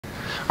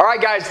All right,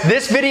 guys,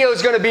 this video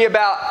is going to be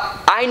about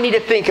I need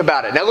to think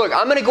about it. Now look,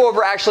 I'm going to go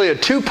over actually a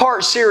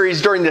two-part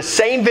series during the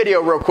same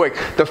video real quick.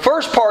 The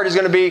first part is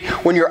going to be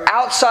when you're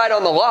outside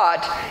on the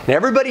lot, and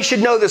everybody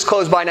should know this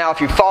close by now if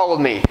you followed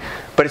me.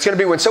 But it's going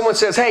to be when someone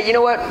says, hey, you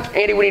know what,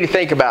 Andy, we need to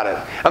think about it.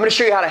 I'm going to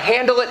show you how to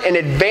handle it and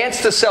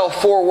advance the sale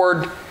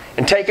forward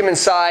and take them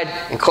inside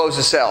and close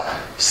the sale.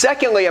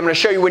 Secondly, I'm going to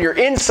show you when you're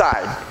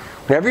inside.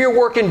 Whenever you're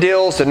working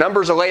deals, the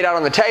numbers are laid out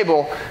on the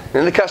table, and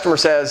then the customer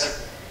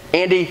says,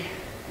 Andy,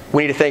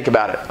 we need to think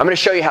about it. I'm going to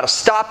show you how to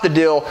stop the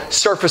deal,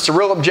 surface the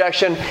real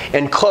objection,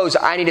 and close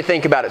I need to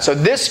think about it. So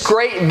this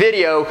great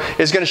video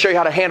is going to show you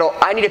how to handle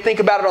I need to think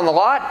about it on the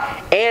lot,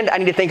 and I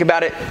need to think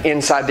about it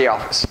inside the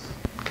office.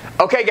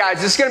 Okay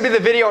guys, this is going to be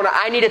the video on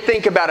I need to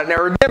think about it. Now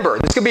remember,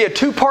 this could be a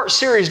two-part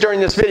series during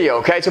this video,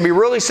 okay? It's going to be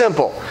really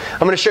simple. I'm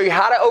going to show you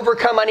how to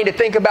overcome I need to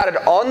think about it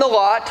on the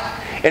lot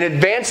and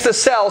advance the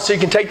sell so you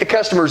can take the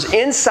customers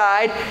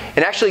inside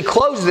and actually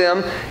close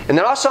them. And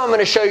then also I'm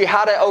going to show you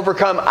how to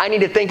overcome I need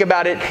to think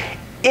about it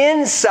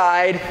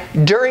inside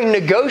during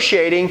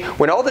negotiating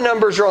when all the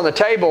numbers are on the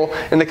table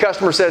and the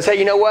customer says, hey,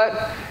 you know what?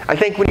 I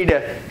think we need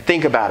to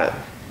think about it.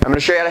 I'm going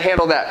to show you how to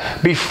handle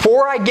that.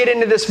 Before I get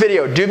into this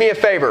video, do me a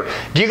favor.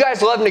 Do you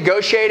guys love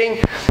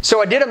negotiating?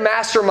 So I did a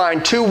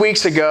mastermind 2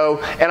 weeks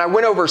ago, and I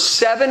went over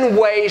 7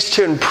 ways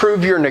to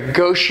improve your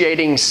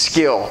negotiating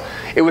skill.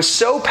 It was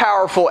so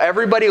powerful.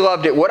 Everybody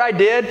loved it. What I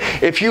did,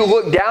 if you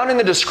look down in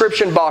the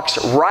description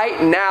box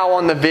right now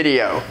on the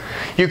video,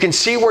 you can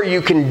see where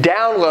you can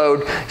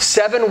download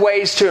 7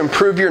 ways to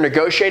improve your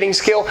negotiating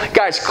skill.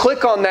 Guys,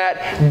 click on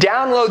that.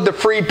 Download the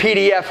free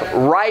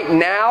PDF right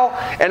now,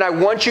 and I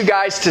want you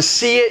guys to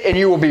see it, and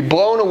you will be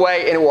blown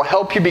away, and it will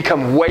help you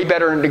become way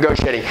better in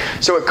negotiating.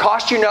 So it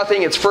costs you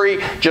nothing. It's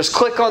free. Just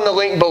click on the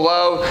link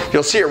below.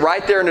 You'll see it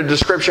right there in the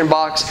description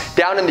box,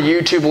 down in the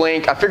YouTube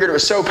link. I figured it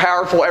was so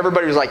powerful.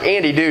 Everybody was like,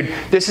 Andy, dude,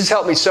 this has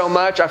helped me so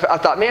much. I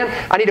thought,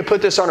 man, I need to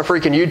put this on a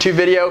freaking YouTube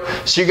video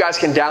so you guys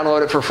can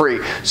download it for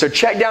free. So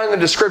check down in the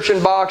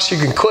description box. You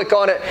can click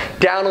on it,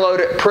 download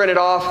it, print it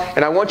off,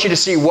 and I want you to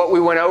see what we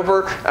went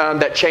over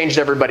that changed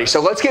everybody.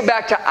 So let's get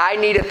back to I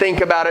need to think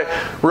about it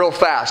real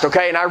fast,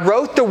 okay? And I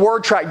wrote the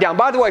word track down.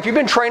 By the way, if you've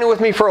been training with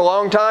me for a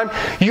long time,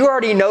 you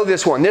already know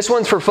this one. This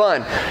one's for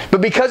fun. But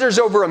because there's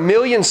over 1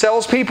 million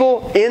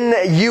salespeople in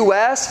the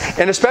U.S.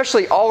 and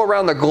especially all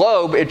around the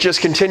globe, it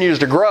just continues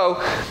to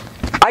grow.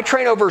 I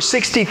train over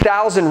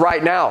 60,000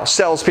 right now,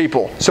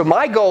 salespeople. So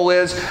my goal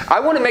is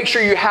I want to make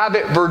sure you have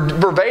it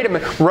verbatim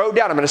wrote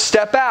down. I'm going to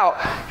step out.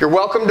 You're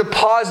welcome to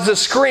pause the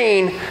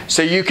screen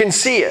so you can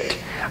see it.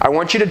 I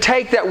want you to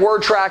take that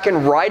word track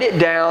and write it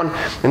down,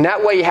 and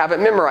that way you have it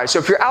memorized. So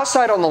if you're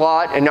outside on the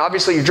lot, and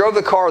obviously you drove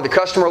the car, the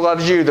customer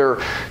loves you, they're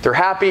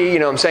happy, you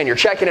know what I'm saying, you're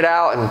checking it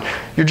out,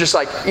 and you're just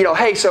like, you know,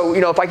 hey, so,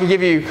 you know, if I could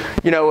give you,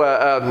 you know,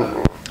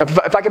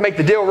 if I could make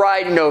the deal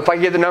right, you know, if I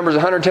could get the numbers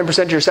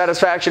 110% to your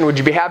satisfaction, would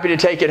you be happy to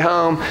take it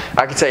home?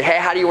 I could say, hey,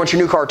 how do you want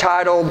your new car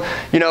titled?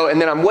 You know, and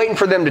then I'm waiting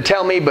for them to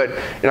tell me,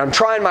 and I'm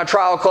trying my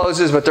trial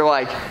closes, but they're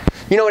like,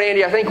 you know what,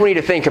 Andy, I think we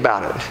need to think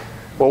about it.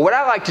 Well, what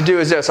I like to do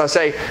is this. I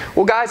say,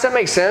 well, guys, that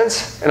makes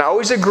sense. And I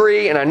always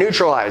agree, and I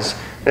neutralize.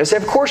 And I say,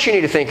 of course you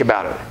need to think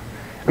about it.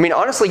 I mean,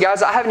 honestly,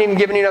 guys, I haven't even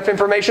given you enough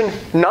information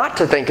not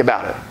to think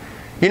about it.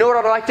 You know what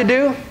I'd like to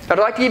do? I'd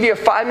like to give you a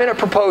 5-minute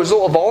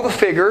proposal of all the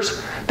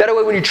figures. That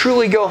way, when you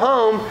truly go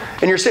home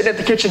and you're sitting at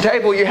the kitchen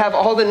table, you have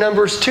all the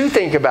numbers to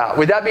think about.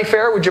 Would that be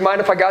fair? Would you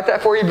mind if I got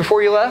that for you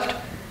before you left?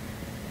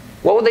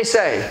 What would they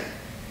say?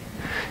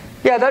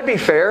 Yeah, that'd be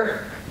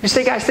fair. You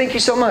say, guys, thank you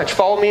so much.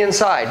 Follow me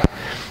inside.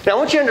 Now, I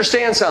want you to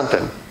understand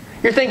something.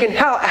 You're thinking,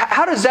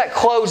 how does that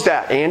close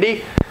that,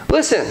 Andy?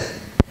 Listen,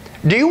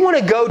 do you want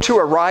to go to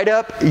a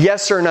write-up,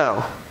 yes or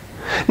no?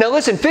 Now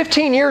listen,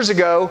 15 years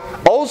ago,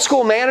 old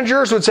school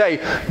managers would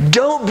say,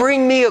 don't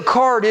bring me a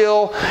car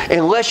deal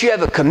unless you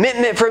have a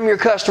commitment from your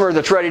customer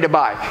that's ready to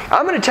buy.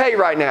 I'm going to tell you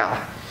right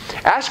now,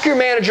 ask your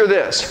manager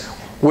this.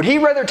 Would he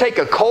rather take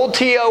a cold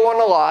TO on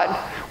the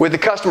lot with the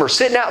customer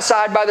sitting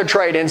outside by their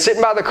trade-in,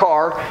 sitting by the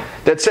car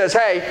that says,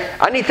 hey,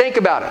 I need to think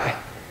about it?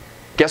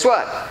 Guess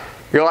what?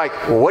 You're like,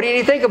 well, what do you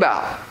need to think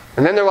about?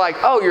 And then they're like,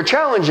 oh, you're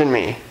challenging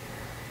me.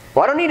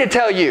 Well, I don't need to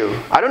tell you.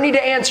 I don't need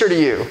to answer to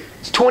you.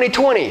 It's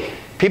 2020.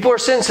 People are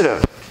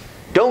sensitive.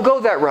 Don't go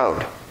that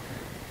road.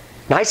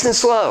 Nice and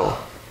slow.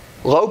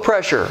 Low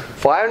pressure.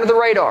 Fly under the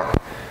radar.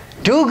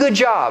 Do a good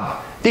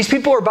job. These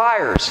people are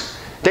buyers.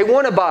 They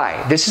want to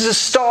buy. This is a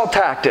stall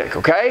tactic,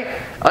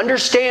 okay?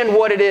 Understand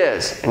what it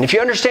is. And if you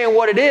understand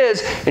what it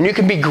is, and you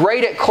can be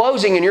great at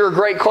closing and you're a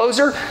great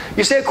closer,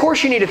 you say, of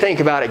course you need to think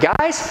about it,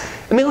 guys.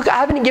 I mean, look, I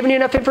haven't given you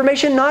enough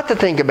information not to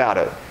think about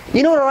it.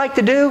 You know what I like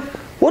to do?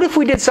 What if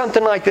we did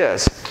something like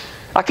this?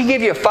 I could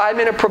give you a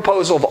 5-minute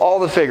proposal of all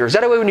the figures.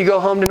 That way when you go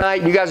home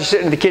tonight and you guys are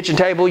sitting at the kitchen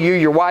table, you,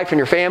 your wife, and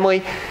your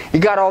family, you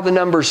got all the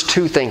numbers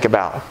to think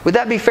about. Would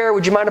that be fair?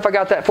 Would you mind if I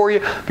got that for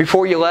you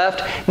before you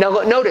left? Now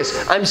look,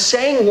 notice, I'm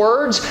saying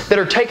words that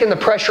are taking the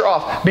pressure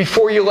off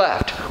before you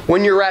left,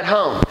 when you're at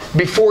home,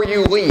 before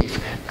you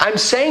leave. I'm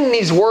saying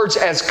these words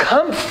as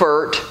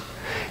comfort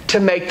to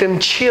make them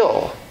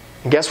chill.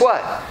 And guess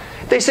what?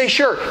 They say,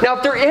 sure. Now,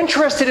 if they're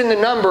interested in the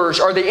numbers,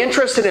 are they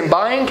interested in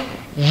buying?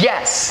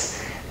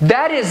 Yes.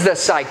 That is the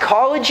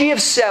psychology of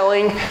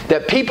selling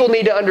that people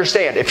need to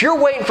understand. If you're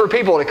waiting for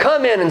people to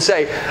come in and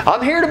say,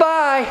 I'm here to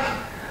buy,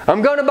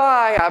 I'm going to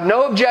buy, I have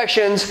no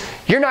objections,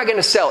 you're not going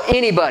to sell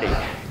anybody.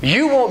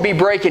 You won't be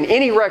breaking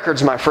any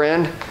records, my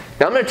friend.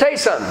 Now, I'm going to tell you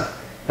something.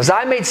 As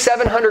I made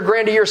 $700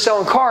 grand a year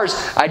selling cars,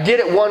 I did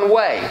it one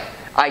way.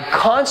 I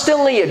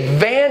constantly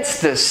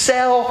advanced the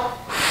sell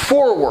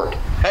forward.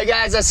 Hey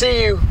guys, I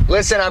see you.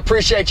 Listen, I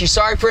appreciate you.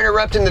 Sorry for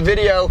interrupting the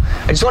video.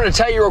 I just wanted to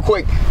tell you real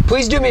quick,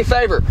 please do me a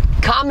favor.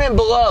 Comment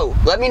below.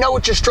 Let me know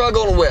what you're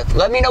struggling with.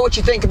 Let me know what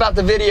you think about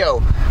the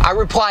video. I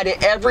reply to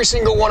every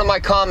single one of my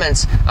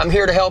comments. I'm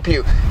here to help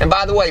you. And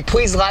by the way,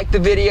 please like the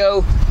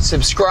video,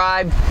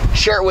 subscribe,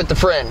 share it with a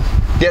friend.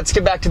 Let's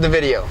get back to the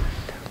video.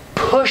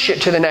 Push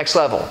it to the next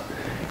level.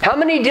 How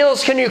many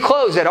deals can you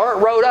close that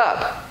aren't wrote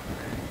up?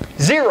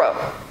 0.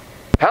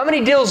 How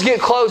many deals get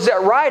closed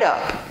that write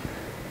up?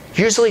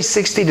 Usually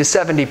 60 to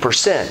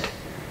 70%.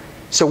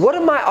 So what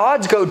do my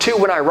odds go to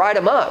when I write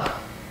them up?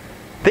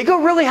 They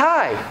go really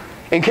high.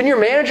 And can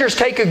your managers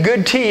take a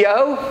good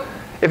TO?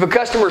 If a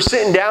customer's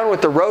sitting down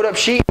with the wrote up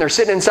sheet and they're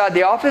sitting inside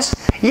the office?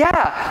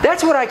 Yeah,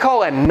 that's what I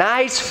call a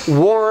nice,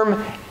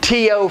 warm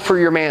TO for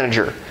your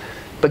manager.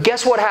 But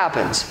guess what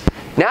happens?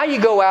 Now you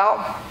go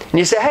out and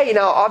you say, hey,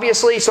 now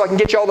obviously, so I can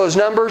get you all those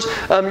numbers,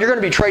 you're going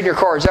to be trading your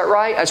car. Is that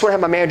right? I just want to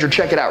have my manager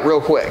check it out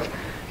real quick.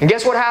 And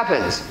guess what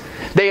happens?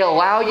 They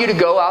allow you to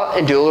go out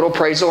and do a little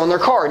appraisal on their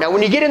car. Now,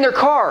 when you get in their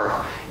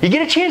car, you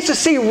get a chance to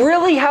see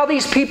really how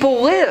these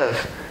people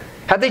live.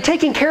 Have they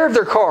taken care of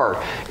their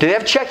car? Do they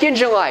have check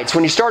engine lights?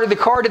 When you started the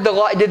car, did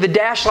the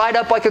dash light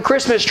up like a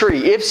Christmas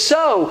tree? If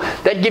so,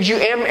 that gives you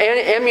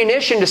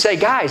ammunition to say,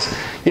 guys,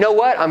 you know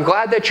what? I'm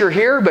glad that you're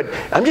here, but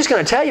I'm just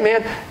going to tell you,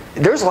 man,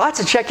 there's lots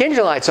of check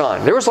engine lights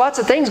on. There was lots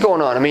of things going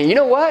on. I mean, you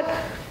know what?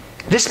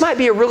 This might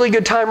be a really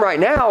good time right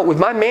now with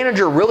my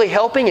manager really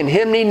helping and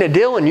him needing a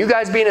deal and you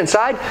guys being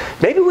inside.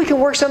 Maybe we can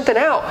work something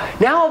out.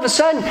 Now all of a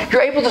sudden,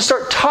 you're able to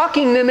start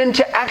talking them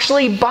into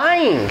actually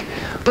buying.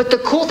 But the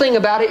cool thing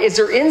about it is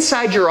they're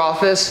inside your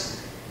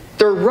office,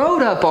 they're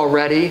wrote up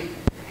already,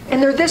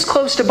 and they're this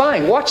close to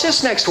buying. Watch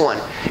this next one.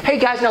 Hey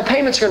guys, now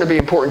payments are going to be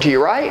important to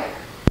you, right?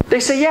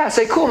 They say, yeah. I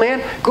say, cool, man.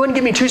 Go ahead and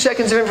give me 2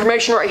 seconds of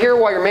information right here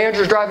while your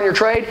manager's driving your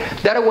trade.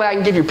 That way I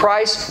can give you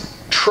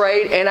price,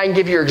 trade, and I can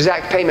give you your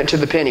exact payment to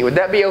the penny. Would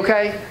that be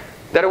okay?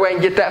 That way I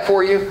can get that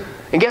for you?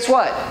 And guess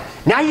what?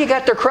 Now you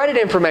got their credit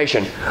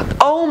information.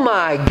 Oh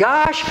my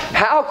gosh,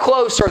 how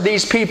close are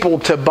these people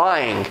to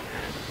buying?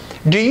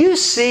 Do you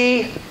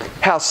see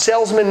how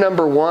salesman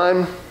number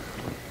 1,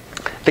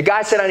 the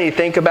guy said, I need to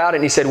think about it.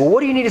 And he said, well,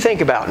 what do you need to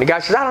think about? And the guy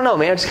says, I don't know,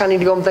 man. I just kind of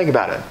need to go and think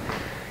about it.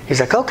 He's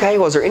like, okay,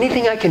 well, is there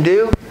anything I can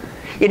do?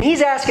 And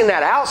he's asking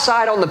that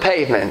outside on the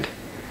pavement.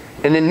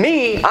 And then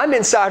me, I'm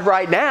inside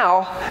right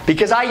now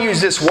because I use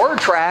this word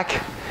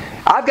track.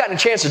 I've gotten a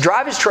chance to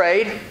drive his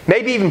trade,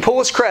 maybe even pull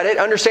his credit,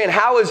 understand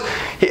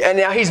and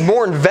now he's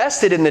more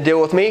invested in the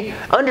deal with me,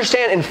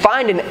 understand and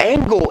find an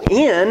angle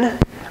in,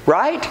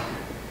 right?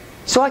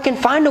 So I can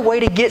find a way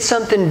to get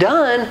something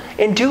done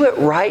and do it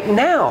right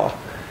now.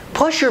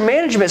 Plus your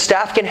management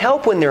staff can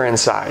help when they're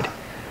inside.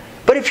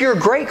 But if you're a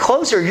great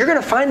closer, you're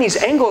going to find these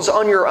angles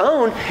on your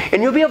own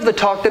and you'll be able to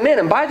talk them in.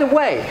 And by the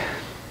way,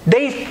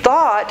 they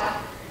thought,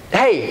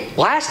 hey,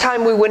 last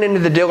time we went into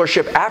the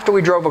dealership after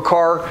we drove a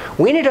car,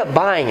 we ended up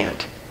buying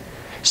it.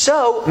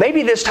 So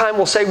maybe this time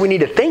we'll say we need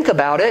to think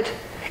about it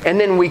and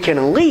then we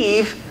can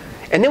leave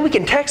and then we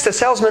can text the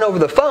salesman over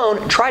the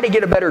phone, try to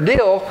get a better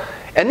deal,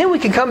 and then we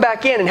can come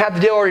back in and have the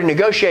deal already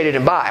negotiated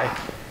and buy.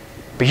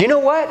 But you know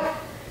what?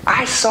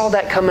 I saw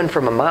that coming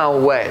from a mile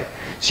away.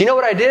 So you know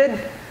what I did?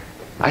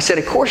 I said,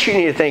 of course you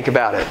need to think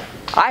about it.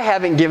 I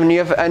haven't given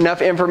you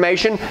enough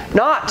information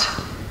not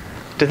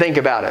to think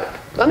about it.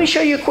 Let me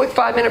show you a quick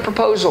 5-minute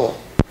proposal.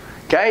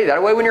 Okay,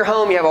 that way when you're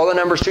home you have all the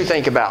numbers to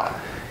think about.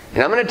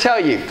 And I'm going to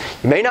tell you,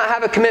 you may not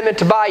have a commitment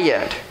to buy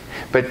yet,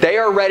 but they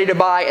are ready to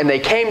buy and they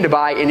came to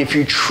buy, and if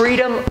you treat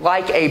them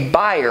like a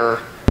buyer,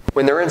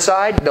 when they're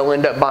inside, they'll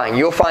end up buying.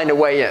 You'll find a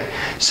way in.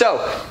 So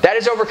that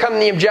is overcoming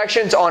the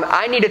objections on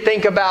I need to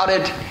think about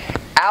it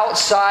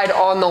outside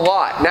on the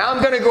lot. Now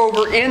I'm going to go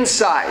over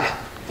inside.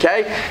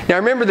 Okay? Now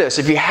remember this,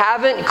 if you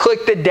haven't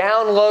clicked the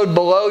download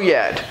below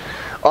yet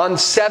on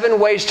 7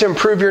 ways to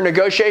improve your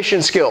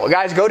negotiation skill,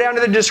 guys, go down to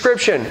the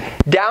description,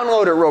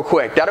 download it real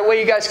quick. That way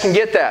you guys can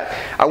get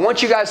that. I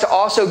want you guys to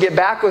also get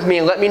back with me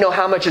and let me know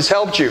how much it's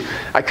helped you.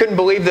 I couldn't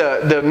believe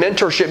the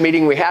mentorship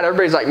meeting we had.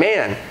 Everybody's like,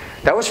 man,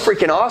 that was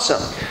freaking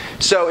awesome.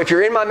 So if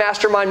you're in my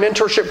mastermind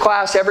mentorship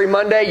class every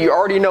Monday, you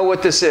already know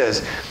what this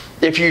is.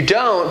 If you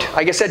don't,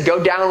 like I said,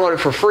 go download it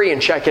for free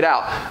and check it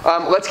out.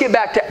 Let's get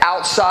back to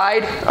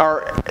outside,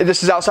 or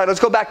this is outside. Let's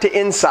go back to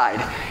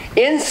inside.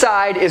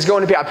 Inside is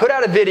going to be, I put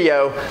out a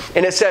video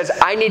and it says,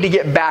 I need to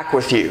get back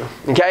with you.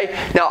 Okay?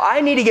 Now,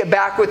 I need to get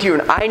back with you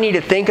and I need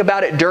to think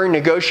about it during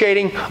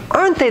negotiating.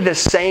 Aren't they the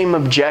same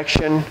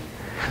objection?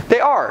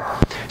 They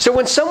are. So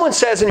when someone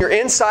says, and you're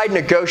inside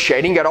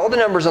negotiating, got all the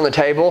numbers on the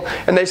table,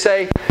 and they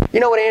say, you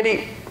know what,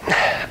 Andy,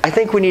 I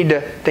think we need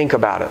to think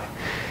about it.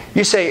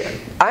 You say,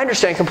 I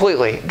understand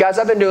completely. Guys,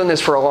 I've been doing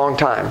this for a long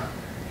time.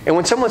 And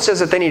when someone says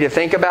that they need to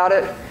think about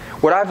it,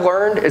 what I've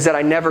learned is that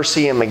I never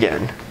see them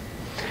again.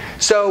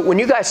 So when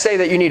you guys say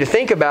that you need to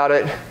think about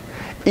it,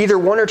 either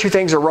one or two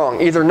things are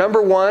wrong. Either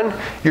number one,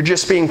 you're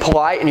just being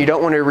polite and you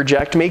don't want to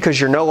reject me because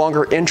you're no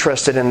longer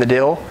interested in the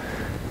deal.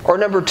 Or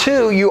number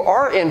two, you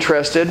are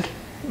interested,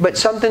 but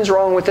something's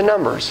wrong with the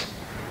numbers.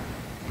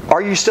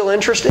 Are you still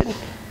interested?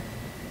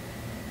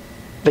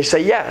 They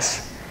say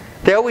yes.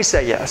 They always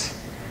say yes.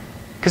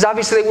 Because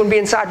obviously they wouldn't be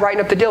inside writing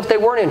up the deal if they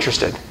weren't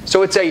interested.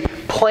 So it's a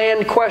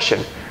planned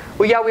question.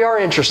 Well, yeah, we are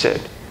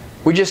interested.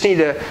 We just need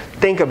to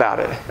think about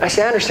it. I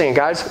say, I understand,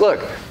 guys.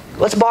 Look,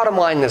 let's bottom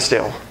line this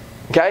deal.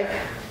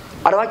 Okay?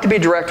 I'd like to be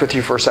direct with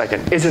you for a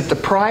second. Is it the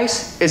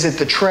price? Is it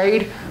the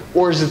trade?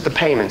 Or is it the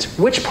payments?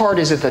 Which part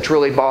is it that's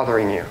really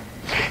bothering you?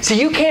 See,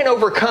 you can't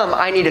overcome,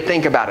 I need to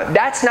think about it.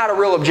 That's not a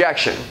real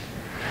objection.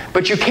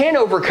 But you can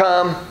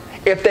overcome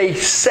if they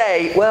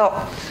say,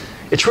 well,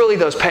 it's really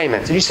those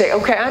payments. And you say,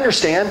 okay, I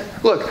understand.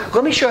 Look,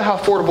 let me show you how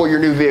affordable your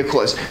new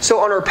vehicle is. So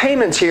on our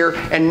payments here,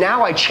 and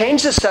now I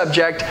change the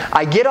subject,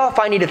 I get off,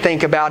 I need to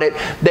think about it.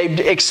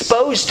 They've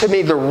exposed to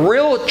me the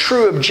real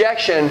true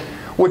objection,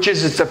 which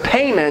is it's a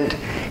payment,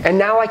 and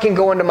now I can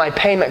go into my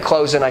payment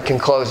close and I can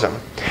close them.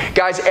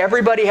 Guys,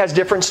 everybody has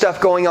different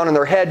stuff going on in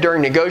their head during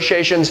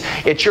negotiations.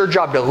 It's your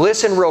job to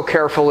listen real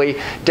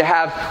carefully, to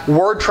have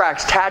word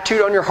tracks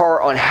tattooed on your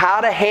heart on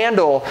how to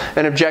handle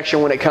an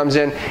objection when it comes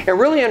in, and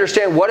really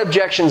understand what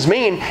objections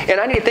mean.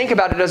 And I need to think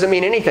about it doesn't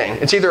mean anything.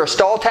 It's either a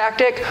stall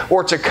tactic or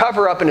it's a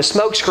cover up and a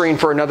smoke screen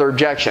for another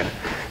objection.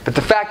 But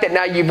the fact that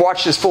now you've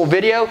watched this full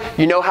video,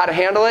 you know how to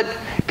handle it,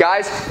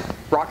 guys,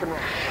 rock and roll.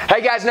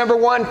 Hey guys, number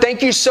one,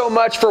 thank you so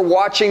much for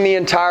watching the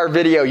entire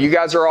video. You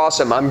guys are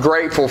awesome. I'm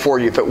grateful for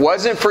you. If it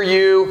wasn't for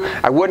you,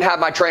 I wouldn't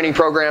have my training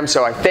program,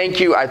 so I thank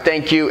you, I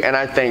thank you, and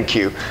I thank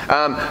you.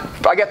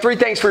 I got three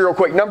things for you real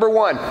quick. Number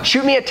one,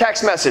 shoot me a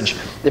text message.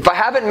 If I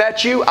haven't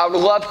met you, I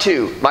would love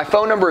to. My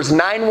phone number is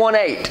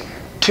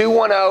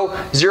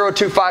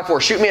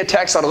 918-210-0254. Shoot me a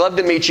text. I'd love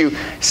to meet you.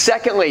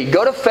 Secondly,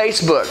 go to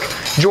Facebook.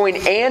 Join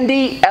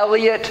Andy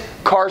Elliott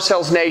Car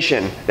Sales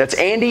Nation. That's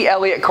Andy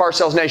Elliott Car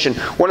Sales Nation.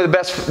 One of the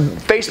best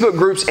Facebook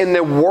groups in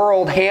the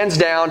world, hands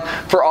down,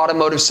 for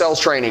automotive sales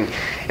training.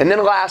 And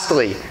then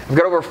lastly, I've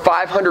got over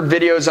 500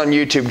 videos on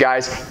YouTube,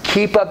 guys.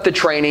 Keep up the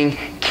training,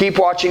 keep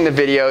watching the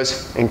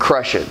videos, and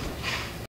crush it.